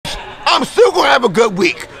I'm still going to have a good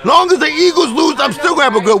week. Long as the Eagles lose, I'm still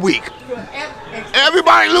going to have a good week.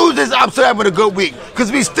 Everybody loses, I'm still having a good week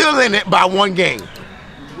because we still in it by one game.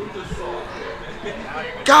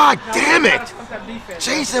 God damn it.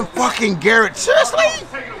 Jason fucking Garrett. Seriously?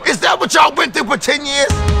 Is that what y'all went through for 10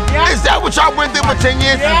 years? Yeah. Is that what y'all went through for 10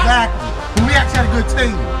 years? Yeah. Exactly. We actually had a good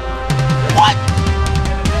team. What?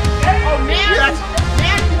 Oh, now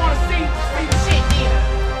you want to see the shit then.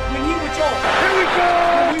 When he was yours. Here we go.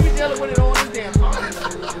 When we were dealing with it all this damn time.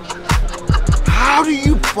 How do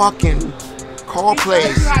you fucking call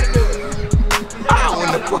plays? How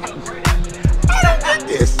in the fuck? I don't get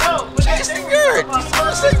this. Jason Garrett.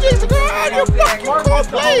 Jason Garrett, how do you fucking call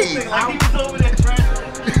plays? He was over there, Trent.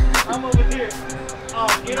 I'm over here.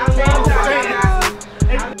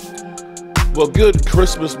 Well, good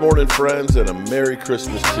Christmas morning, friends, and a Merry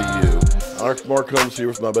Christmas to you. Mark Holmes here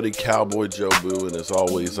with my buddy Cowboy Joe Boo, and as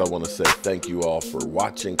always, I want to say thank you all for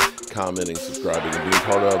watching, commenting, subscribing, and being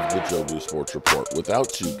part of the Joe Boo Sports Report.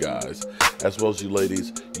 Without you guys, as well as you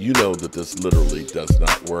ladies, you know that this literally does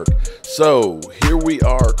not work. So, here we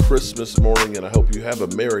are, Christmas morning, and I hope you have a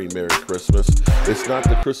Merry Christmas. It's not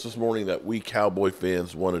the Christmas morning that we Cowboy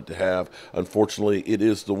fans wanted to have. Unfortunately, it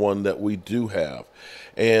is the one that we do have.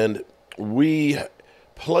 And we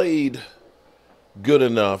played good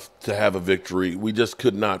enough to have a victory. We just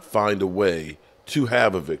could not find a way to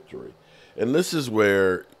have a victory. And this is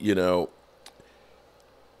where, you know,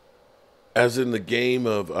 as in the game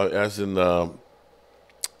of, on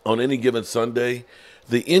any given Sunday,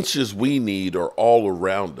 the inches we need are all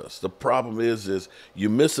around us. The problem is you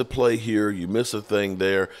miss a play here, you miss a thing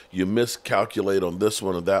there, you miscalculate on this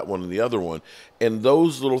one and that one and the other one, and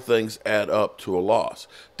those little things add up to a loss.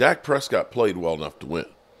 Dak Prescott played well enough to win.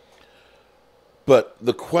 But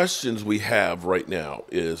the questions we have right now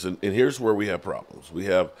is, and here's where we have problems. We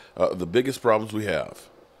have the biggest problems we have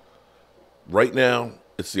right now,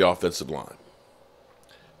 it's the offensive line.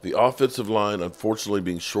 The offensive line, unfortunately,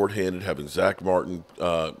 being shorthanded, having Zach Martin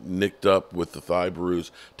nicked up with the thigh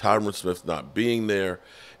bruise, Tyron Smith not being there,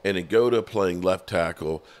 and Ngota playing left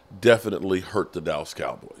tackle definitely hurt the Dallas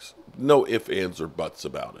Cowboys. No ifs, ands, or buts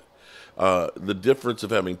about it. The difference of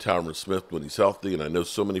having Tyron Smith when he's healthy, and I know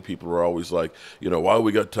so many people are always like, you know, why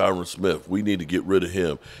we got Tyron Smith? We need to get rid of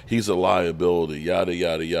him. He's a liability, yada,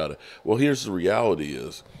 yada, yada. Well, here's the reality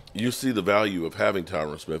is, you see the value of having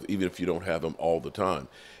Tyron Smith, even if you don't have him all the time,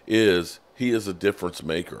 is he is a difference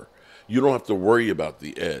maker. You don't have to worry about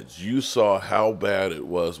the edge. You saw how bad it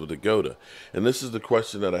was with Ngota. And this is the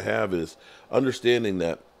question that I have is understanding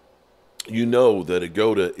that you know that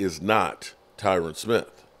Ngota is not Tyron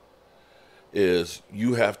Smith. Is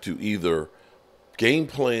you have to either game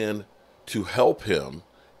plan to help him,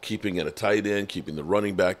 keeping in a tight end, keeping the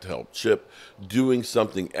running back to help chip, doing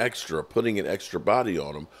something extra, putting an extra body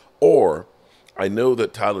on him, or I know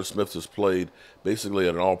that Tyler Smith has played basically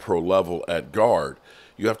at an all-pro level at guard.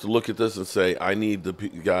 You have to look at this and say, I need the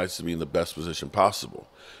guys to be in the best position possible.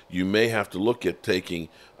 You may have to look at taking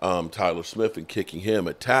Tyler Smith and kicking him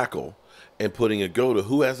at tackle and putting Ngota,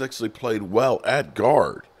 who has actually played well at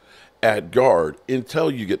guard, until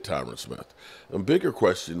you get Tyron Smith. A bigger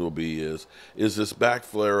question will be is this back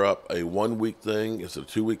flare-up a 1 week thing? Is it a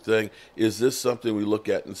 2 week thing? Is this something we look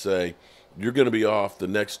at and say, you're going to be off the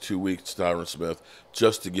next 2 weeks, Tyron Smith,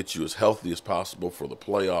 just to get you as healthy as possible for the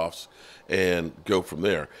playoffs and go from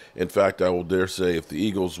there? In fact, I will dare say if the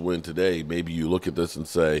Eagles win today, maybe you look at this and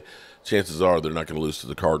say, chances are they're not going to lose to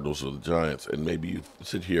the Cardinals or the Giants, and maybe you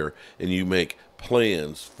sit here and you make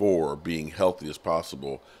plans for being healthy as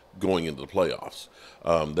possible going into the playoffs.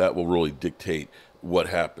 That will really dictate what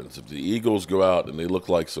happens. If the Eagles go out and they look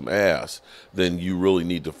like some ass, then you really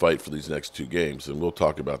need to fight for these next two games, and we'll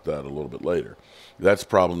talk about that a little bit later. That's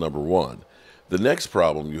problem number one. The next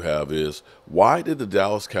problem you have is, why did the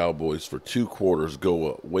Dallas Cowboys for 2 quarters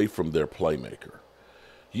go away from their playmaker?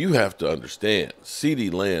 You have to understand,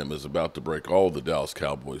 CeeDee Lamb is about to break all the Dallas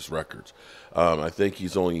Cowboys records. I think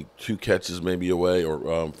he's only 2 catches maybe away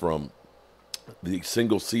or from the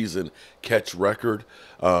single season catch record.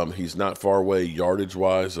 He's not far away yardage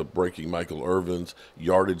wise of breaking Michael Irvin's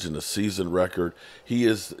yardage in the season record. He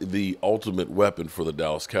is the ultimate weapon for the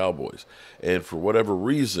Dallas Cowboys. And for whatever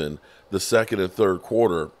reason, the second and third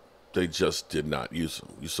quarter, they just did not use him.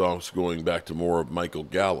 You saw him going back to more of Michael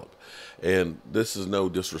Gallup. And this is no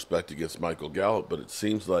disrespect against Michael Gallup, but it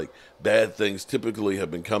seems like bad things typically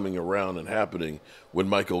have been coming around and happening when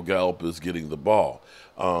Michael Gallup is getting the ball.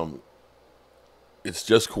 It's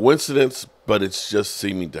just coincidence, but it's just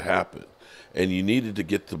seeming to happen. And you needed to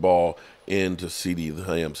get the ball into CeeDee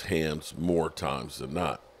Lamb's hands more times than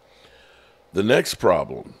not. The next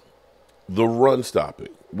problem, the run stopping.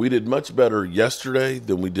 We did much better yesterday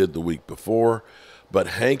than we did the week before, but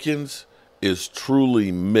Hankins is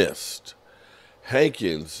truly missed.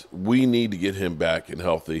 Hankins, we need to get him back and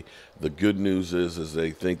healthy. The good news is they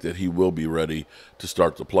think that he will be ready to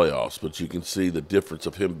start the playoffs, but you can see the difference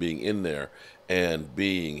of him being in there and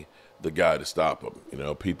being the guy to stop him. You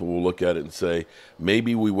know, people will look at it and say,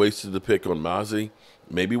 maybe we wasted the pick on Mozzie.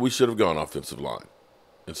 Maybe we should have gone offensive line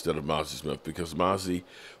instead of Mozzie Smith, because Mozzie,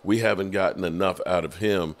 we haven't gotten enough out of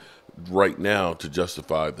him right now to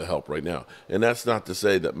justify the help right now. And that's not to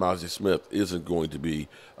say that Mozzie Smith isn't going to be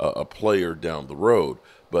a player down the road,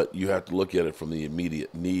 but you have to look at it from the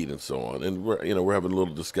immediate need and so on. And we're having a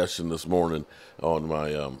little discussion this morning on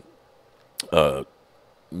my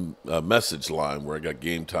message line where I got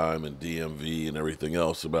Game Time and DMV and everything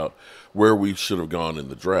else about where we should have gone in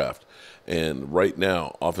the draft. And right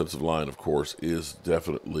now, offensive line, of course, is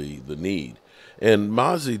definitely the need. And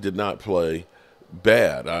Mozzie did not play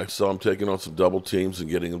bad. I saw him taking on some double teams and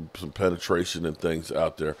getting some penetration and things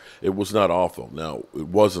out there. It was not awful. Now, it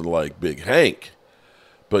wasn't like Big Hank,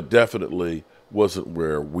 but definitely wasn't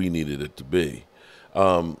where we needed it to be.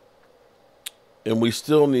 And we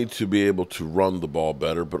still need to be able to run the ball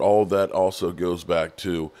better, but all of that also goes back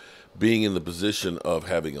to being in the position of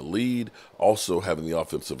having a lead, also having the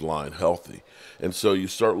offensive line healthy. And so you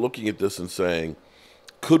start looking at this and saying,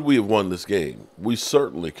 could we have won this game? We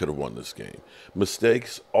certainly could have won this game.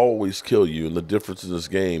 Mistakes always kill you, and the difference in this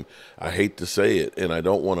game, I hate to say it, and I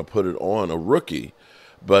don't want to put it on a rookie,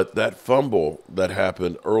 but that fumble that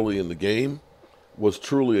happened early in the game was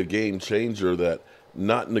truly a game changer, that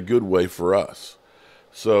not in a good way for us.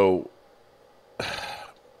 So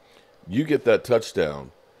you get that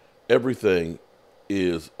touchdown, everything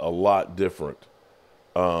is a lot different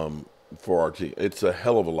for our team. It's a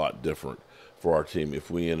hell of a lot different for our team if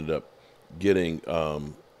we ended up getting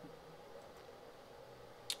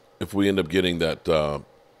that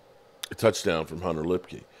touchdown from Hunter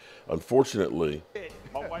Lipke. Unfortunately,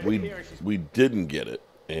 we didn't get it,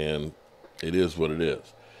 and it is what it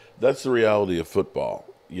is. That's the reality of football.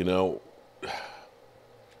 You know,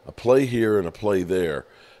 a play here and a play there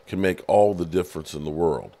can make all the difference in the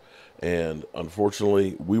world. And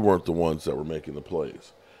unfortunately, we weren't the ones that were making the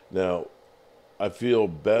plays. Now, I feel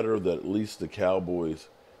better that at least the Cowboys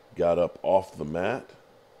got up off the mat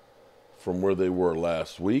from where they were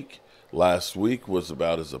last week. Last week was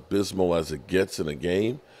about as abysmal as it gets in a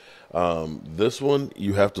game. This one,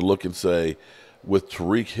 you have to look and say, with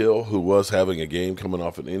Tyreek Hill, who was having a game coming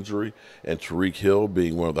off an injury, and Tyreek Hill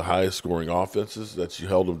being one of the highest scoring offenses, that you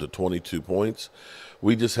held him to 22 points,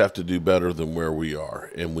 we just have to do better than where we are,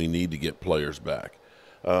 and we need to get players back.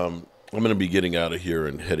 I'm going to be getting out of here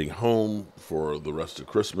and heading home for the rest of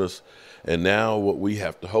Christmas, and now what we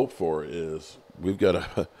have to hope for is we've got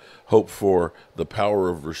to hope for the power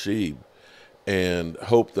of Rashid and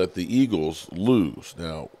hope that the Eagles lose.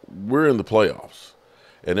 Now, we're in the playoffs.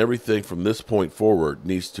 And everything from this point forward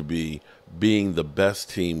needs to be being the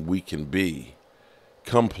best team we can be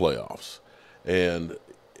come playoffs. And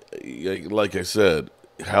like I said,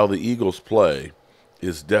 how the Eagles play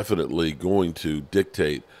is definitely going to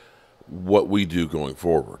dictate what we do going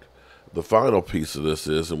forward. The final piece of this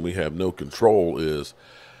is, and we have no control, is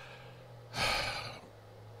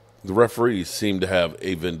the referees seem to have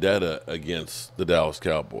a vendetta against the Dallas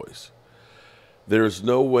Cowboys. There's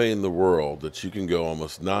no way in the world that you can go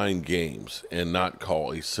almost 9 games and not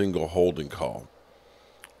call a single holding call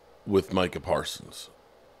with Micah Parsons.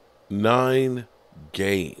 9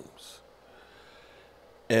 games.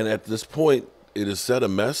 And at this point, it has set a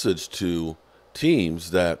message to teams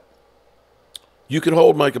that you can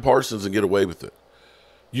hold Micah Parsons and get away with it.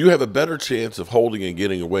 You have a better chance of holding and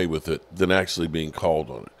getting away with it than actually being called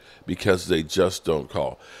on it, because they just don't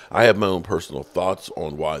call. I have my own personal thoughts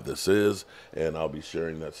on why this is, and I'll be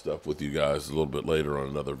sharing that stuff with you guys a little bit later on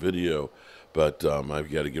another video. But I've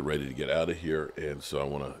got to get ready to get out of here, and so I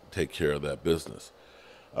want to take care of that business.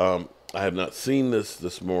 I have not seen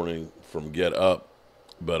this morning from Get Up,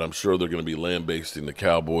 but I'm sure they're going to be lambasting the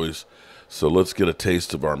Cowboys. So let's get a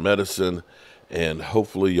taste of our medicine, and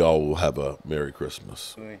hopefully y'all will have a Merry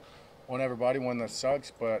Christmas. On everybody, one that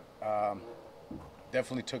sucks, but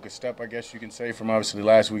definitely took a step, I guess you can say, from obviously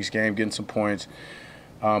last week's game, getting some points,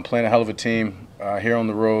 playing a hell of a team here on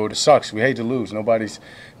the road. It sucks. We hate to lose. Nobody's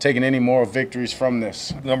taking any more victories from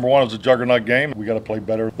this. Number one, it was a juggernaut game. We got to play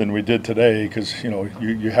better than we did today, because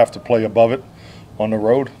you have to play above it on the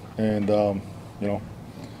road, and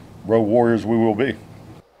road warriors we will be.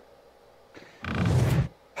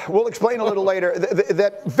 We'll explain a little later.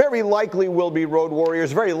 That very likely will be Road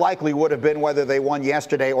Warriors, very likely would have been whether they won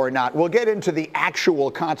yesterday or not. We'll get into the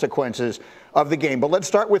actual consequences of the game. But let's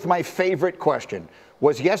start with my favorite question.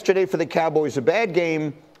 Was yesterday for the Cowboys a bad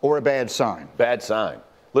game or a bad sign? Bad sign.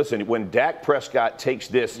 Listen, when Dak Prescott takes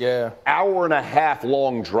this hour-and-a-half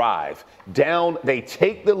long drive down, they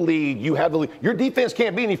take the lead. You have the lead. Your defense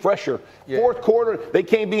can't be any fresher. Fourth quarter, they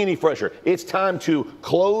can't be any fresher. It's time to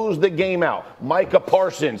close the game out. Micah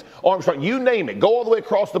Parsons, Armstrong, you name it. Go all the way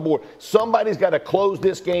across the board. Somebody's got to close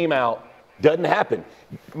this game out. Doesn't happen.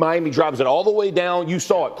 Miami drives it all the way down. You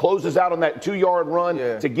saw it. Closes out on that 2-yard run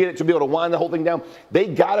to get it to be able to wind the whole thing down. They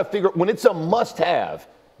got to figure, when it's a must-have,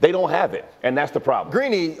 they don't have it, and that's the problem.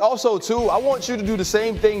 Greeny, also, too, I want you to do the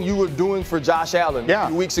same thing you were doing for Josh Allen a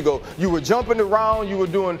few weeks ago. You were jumping around. You were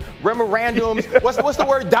doing memorandums. what's the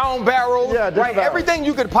word? Down barrel. Yeah, right. Everything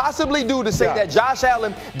you could possibly do to say that Josh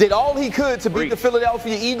Allen did all he could to beat the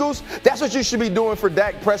Philadelphia Eagles, that's what you should be doing for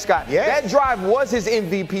Dak Prescott. That drive was his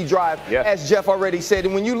MVP drive, as Jeff already said.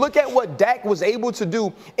 And when you look at what Dak was able to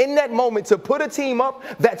do in that moment to put a team up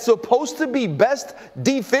that's supposed to be best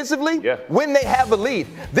defensively when they have a lead.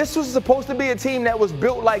 This was supposed to be a team that was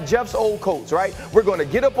built like Jeff's old Colts, right? We're going to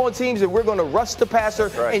get up on teams and we're going to rush the passer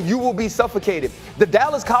and you will be suffocated. The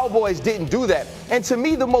Dallas Cowboys didn't do that. And to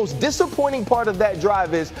me, the most disappointing part of that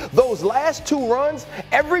drive is those last 2 runs,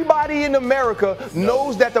 everybody in America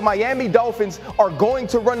knows that the Miami Dolphins are going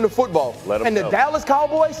to run the football. And the Dallas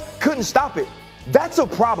Cowboys couldn't stop it. That's a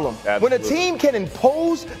problem. When a team can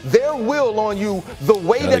impose their will on you the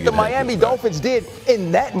way that the Miami Dolphins did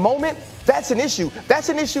in that moment, that's an issue. That's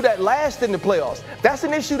an issue that lasts in the playoffs. That's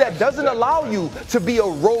an issue that doesn't allow you to be a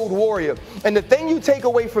road warrior. And the thing you take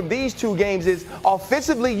away from these 2 games is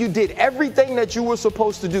offensively, you did everything that you were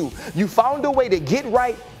supposed to do. You found a way to get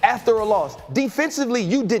right after a loss. Defensively,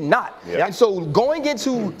 you did not. And so going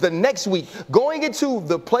into the next week, going into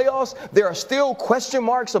the playoffs, there are still question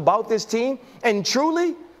marks about this team. And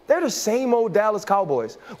truly, they're the same old Dallas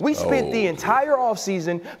Cowboys. We spent the entire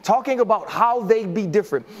offseason talking about how they'd be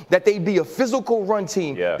different, that they'd be a physical run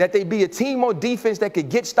team, that they'd be a team on defense that could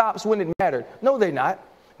get stops when it mattered. No, they're not.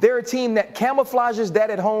 They're a team that camouflages that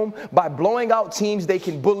at home by blowing out teams they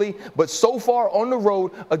can bully. But so far on the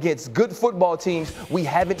road against good football teams, we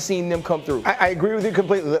haven't seen them come through. I agree with you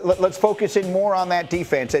completely. Let's focus in more on that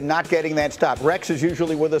defense and not getting that stop. Rex is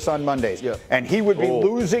usually with us on Mondays, and he would be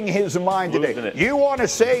losing his mind today. You want to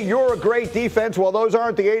say you're a great defense? Well, those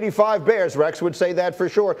aren't the 85 Bears. Rex would say that for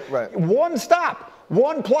sure. One stop.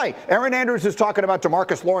 One play. Aaron Andrews is talking about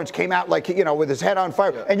DeMarcus Lawrence came out like, with his head on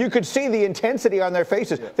fire. And you could see the intensity on their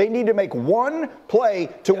faces. They need to make one play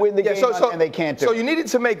to win the game, and they can't do it. So you needed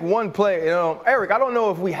to make one play. Eric, I don't know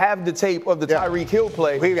if we have the tape of the Tyreek Hill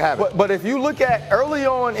play. We have it. But if you look at early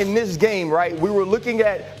on in this game, right, we were looking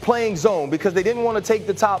at playing zone because they didn't want to take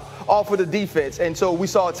the top off of the defense. And so we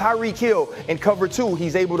saw Tyreek Hill in cover 2.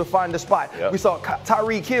 He's able to find the spot. We saw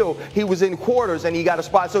Tyreek Hill. He was in quarters, and he got a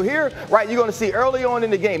spot. So here, right, you're going to see early on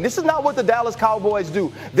in the game. This is not what the Dallas Cowboys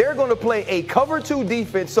do. They're going to play a cover 2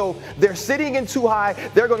 defense, so they're sitting in too high.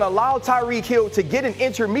 They're going to allow Tyreek Hill to get an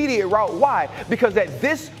intermediate route. Why? Because at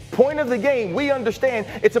this point of the game, we understand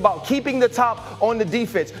it's about keeping the top on the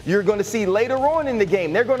defense. You're going to see later on in the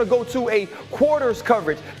game, they're going to go to a quarters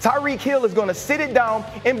coverage. Tyreek Hill is going to sit it down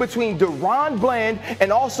in between Deron Bland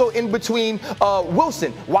and also in between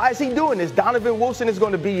Wilson. Why is he doing this? Donovan Wilson is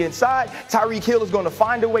going to be inside. Tyreek Hill is going to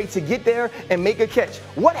find a way to get there and make a catch.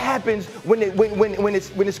 What happens when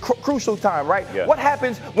it's crucial time, right? What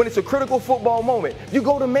happens when it's a critical football moment? You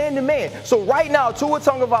go to man-to-man. So right now, Tua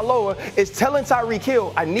Tagovailoa is telling Tyreek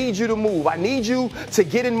Hill, I need you to move. I need you to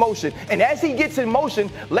get in motion. And as he gets in motion,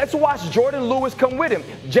 let's watch Jordan Lewis come with him.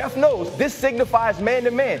 Jeff knows this signifies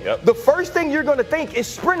man-to-man. The first thing you're going to think is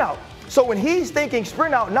sprint out. So when he's thinking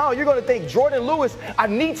sprint out, now you're going to think Jordan Lewis, I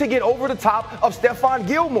need to get over the top of Stephon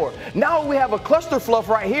Gilmore. Now we have a cluster fluff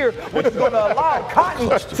right here, which is going to allow Cotton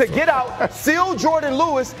to get out, seal Jordan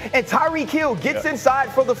Lewis, and Tyreek Hill gets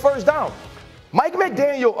inside for the first down. Mike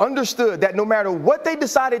McDaniel understood that no matter what they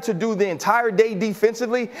decided to do the entire day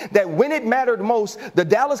defensively, that when it mattered most, the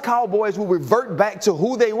Dallas Cowboys will revert back to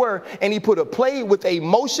who they were, and he put a play with a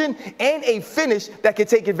motion and a finish that could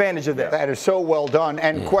take advantage of that. That is so well done,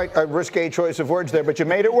 and quite a risque choice of words there, but you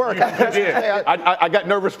made it work. I got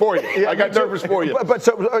nervous for you. I got nervous for you. But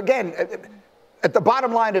so, again, At the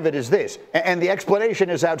bottom line of it is this, and the explanation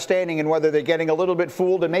is outstanding, and whether they're getting a little bit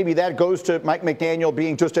fooled, and maybe that goes to Mike McDaniel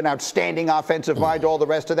being just an outstanding offensive mind, all the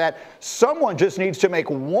rest of that. Someone just needs to make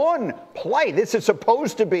one play. This is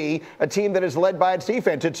supposed to be a team that is led by its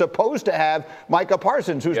defense. It's supposed to have Micah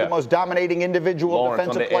Parsons, who's the most dominating individual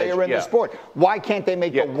defensive player in the sport. Why can't they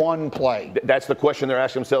make the one play? That's the question they're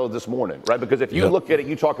asking themselves this morning, right? Because if you look at it,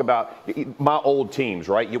 you talk about my old teams,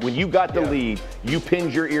 right? When you got the lead, you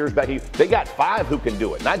pinned your ears back. They got 5 who can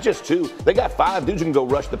do it, not just 2. They got 5 dudes who can go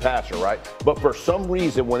rush the passer, right? But for some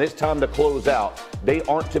reason, when it's time to close out, they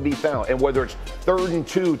aren't to be found. And whether it's 3rd and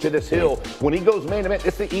 2 to this hill, when he goes man to man,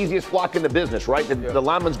 it's the easiest block in the business, right? The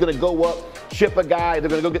lineman's going to go up, chip a guy, they're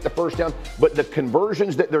going to go get the first down. But the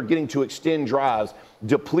conversions that they're getting to extend drives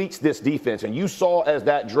depletes this defense. And you saw as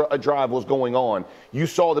that drive was going on, you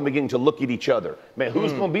saw them beginning to look at each other. Man,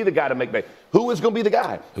 who's going to be the guy to make big? Who is going to be the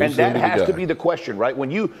guy? And that has to be the question, right? When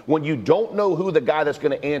you don't know who the guy that's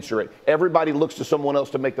going to answer it, everybody looks to someone else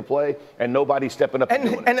to make the play, and nobody's stepping up and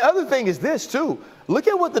doing it. And the other thing is this, too. Look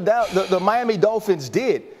at what the Miami Dolphins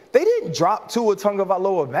did. They didn't drop Tua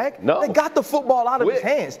Tagovailoa back. No. They got the football out of his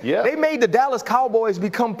hands. Yeah. They made the Dallas Cowboys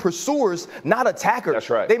become pursuers, not attackers. That's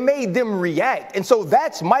right. They made them react. And so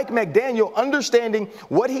that's Mike McDaniel understanding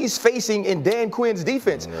what he's facing in Dan Quinn's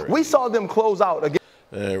defense. We saw them close out again.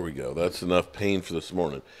 There we go. That's enough pain for this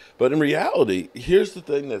morning. But in reality, here's the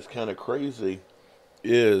thing that's kind of crazy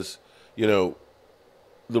is, the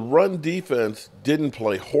run defense didn't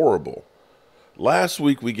play horrible. Last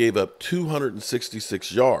week, we gave up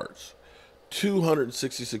 266 yards.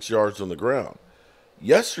 266 yards on the ground.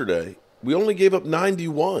 Yesterday, we only gave up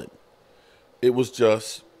 91. It was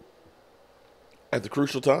just, at the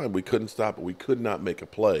crucial time, we couldn't stop it. We could not make a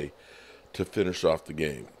play to finish off the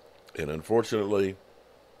game. And unfortunately,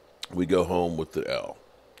 we go home with the L.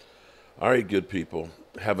 All right, good people.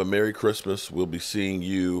 Have a Merry Christmas. We'll be seeing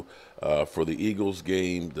you for the Eagles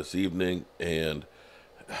game this evening. And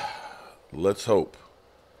let's hope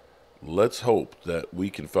that we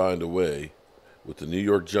can find a way with the New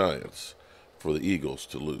York Giants for the Eagles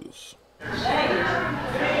to lose.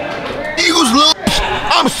 Eagles lose,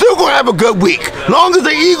 I'm still going to have a good week. Long as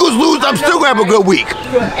the Eagles lose, I'm still going to have a good week.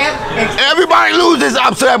 Everybody loses,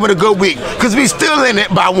 I'm still having a good week because we still in it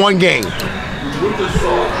by 1 game.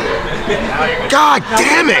 God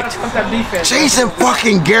damn it. Jason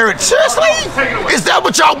fucking Garrett. Seriously? Is that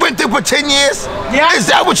what y'all went through for 10 years? Yeah. Is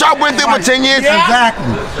that what y'all went through for 10 years? Yeah.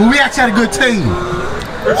 Exactly. But we actually had a good team.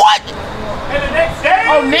 What?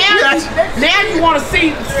 Oh, now you want to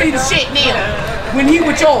see the shit now. When he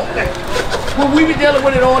with y'all. When we be dealing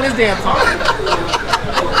with it all this damn time.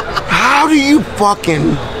 How do you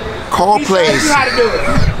fucking call plays? How to do it.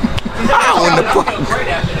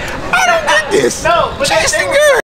 I don't get this. Jason Garrett.